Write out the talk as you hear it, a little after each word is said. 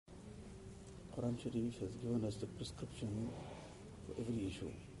Quran Sharif has given us the prescription for every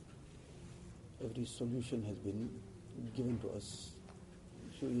issue. Every solution has been given to us.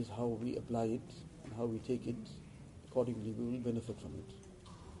 The issue is how we apply it and how we take it. Accordingly, we will benefit from it.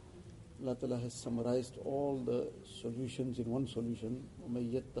 Allah Ta'ala has summarized all the solutions in one solution.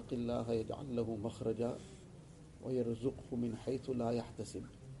 وَمَن يَتَّقِ اللَّهَ يَجْعَلْ لَهُ مَخْرَجًا وَيَرْزُقْهُ مِنْ حَيْثُ لَا يَحْتَسِبُ.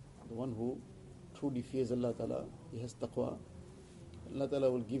 The one who truly fears Allah Ta'ala, he has taqwa, Allah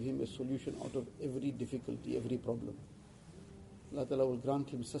Ta'ala will give him a solution out of every difficulty, every problem. Allah Ta'ala will grant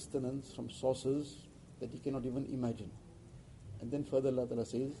him sustenance from sources that he cannot even imagine. And then further Allah Ta'ala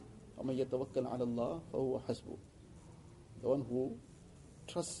says, وَمَن يَتَوَكَّلْ عَلَى اللَّهِ فَهُوَ حَسْبُهُ. The one who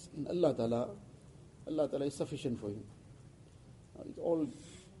trusts in Allah Ta'ala, Allah Ta'ala is sufficient for him. Now, it all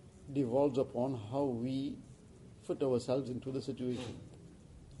devolves upon how we fit ourselves into the situation.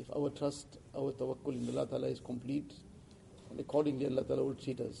 If our trust, our tawakkul in Allah Ta'ala is complete, and accordingly Allah Ta'ala will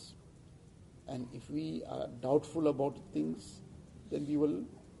treat us. And if we are doubtful about things, then we will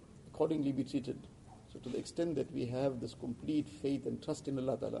accordingly be treated. So to the extent that we have this complete faith and trust in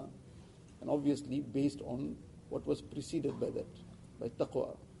Allah Ta'ala, and obviously based on what was preceded by that, by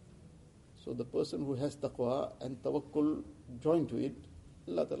taqwa. So the person who has taqwa and tawakkul joined to it,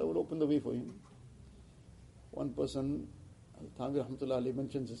 Allah Ta'ala will open the way for him. One person, Thanvi Rahmatullah Ali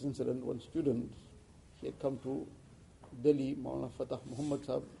mentions this incident. One student, he had come to Delhi, Maulana Fatah Muhammad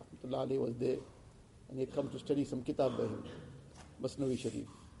Sahib Rahmatullah Ali was there, and he had come to study some kitab by him, Masnavi Sharif.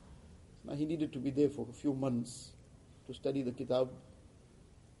 Now he needed to be there for a few months to study the kitab.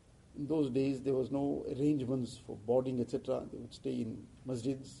 In those days there was no arrangements for boarding, etc. They would stay in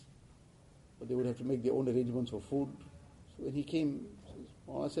masjids, but they would have to make their own arrangements for food. So when he came,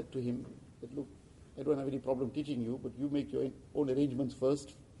 I said to him that, look, I don't have any problem teaching you, but you make your own arrangements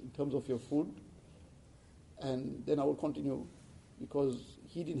first in terms of your food, and then I will continue, because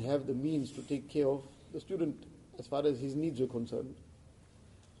he didn't have the means to take care of the student as far as his needs were concerned.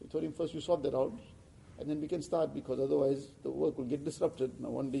 So I told him, first you sort that out, and then we can start, because otherwise the work will get disrupted. Now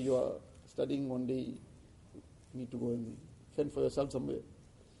one day you are studying, one day you need to go and fend for yourself somewhere.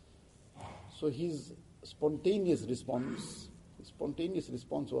 So his spontaneous response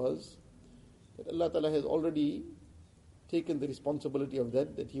was that Allah Ta'ala has already taken the responsibility of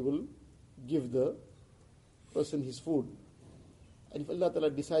that he will give the person his food. And if Allah Ta'ala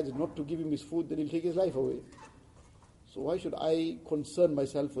decides not to give him his food, then he'll take his life away. So why should I concern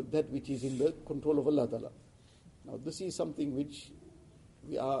myself with that which is in the control of Allah Ta'ala? Now this is something which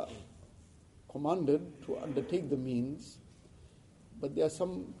we are commanded to undertake the means, but there are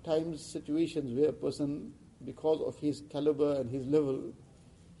sometimes situations where a person, because of his caliber and his level,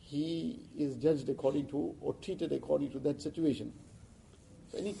 he is judged according to or treated according to that situation.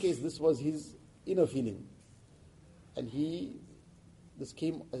 So in any case, this was his inner feeling. And this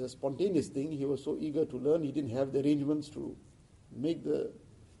came as a spontaneous thing. He was so eager to learn, he didn't have the arrangements to make the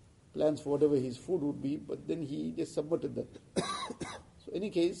plans for whatever his food would be, but then he just submitted that. So in any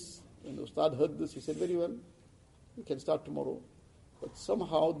case, when the Ustad heard this, he said, very well, we can start tomorrow. But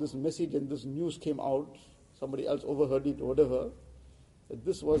somehow this message and this news came out, somebody else overheard it or whatever, that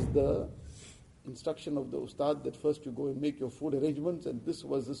this was the instruction of the Ustad, that first you go and make your food arrangements, and this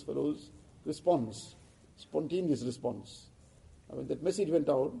was this fellow's response, spontaneous response. And when that message went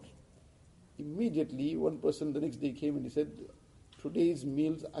out, immediately one person the next day came and he said, today's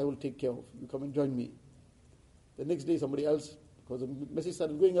meals I will take care of, you come and join me. The next day somebody else, because the message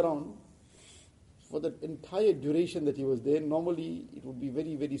started going around, for that entire duration that he was there, normally it would be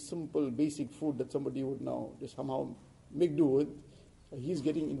very, very simple, basic food that somebody would now just somehow make do with. He's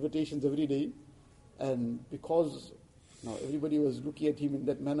getting invitations every day, and because now everybody was looking at him in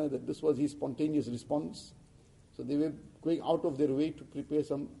that manner, that this was his spontaneous response, so they were going out of their way to prepare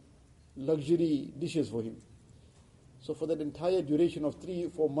some luxury dishes for him. So for that entire duration of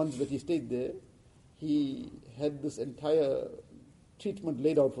 3-4 months that he stayed there, he had this entire treatment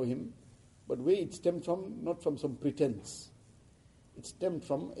laid out for him. But where it stemmed from, not from some pretense, it stemmed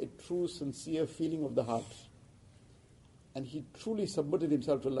from a true, sincere feeling of the heart. And he truly submitted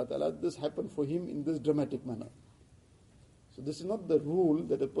himself to Allah Ta'ala. This happened for him in this dramatic manner. So this is not the rule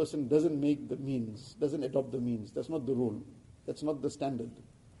that a person doesn't make the means, doesn't adopt the means. That's not the rule. That's not the standard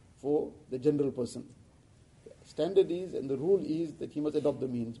for the general person. The standard is, and the rule is, that he must adopt the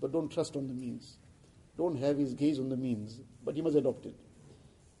means, but don't trust on the means. Don't have his gaze on the means, but he must adopt it.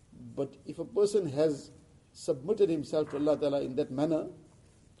 But if a person has submitted himself to Allah Ta'ala in that manner,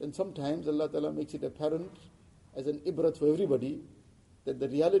 then sometimes Allah Ta'ala makes it apparent as an ibrat for everybody, that the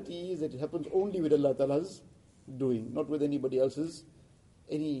reality is that it happens only with Allah Ta'ala's doing, not with anybody else's,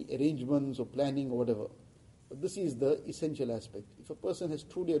 any arrangements or planning or whatever. But this is the essential aspect. If a person has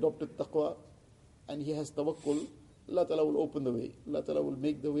truly adopted taqwa, and he has tawakkul, Allah Ta'ala will open the way. Allah Ta'ala will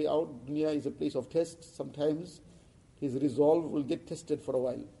make the way out. Dunya is a place of test. Sometimes his resolve will get tested for a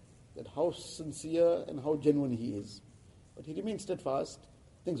while, that how sincere and how genuine he is. But he remains steadfast,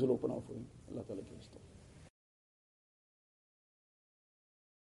 things will open out for him. Allah Ta'ala gives tawfiq.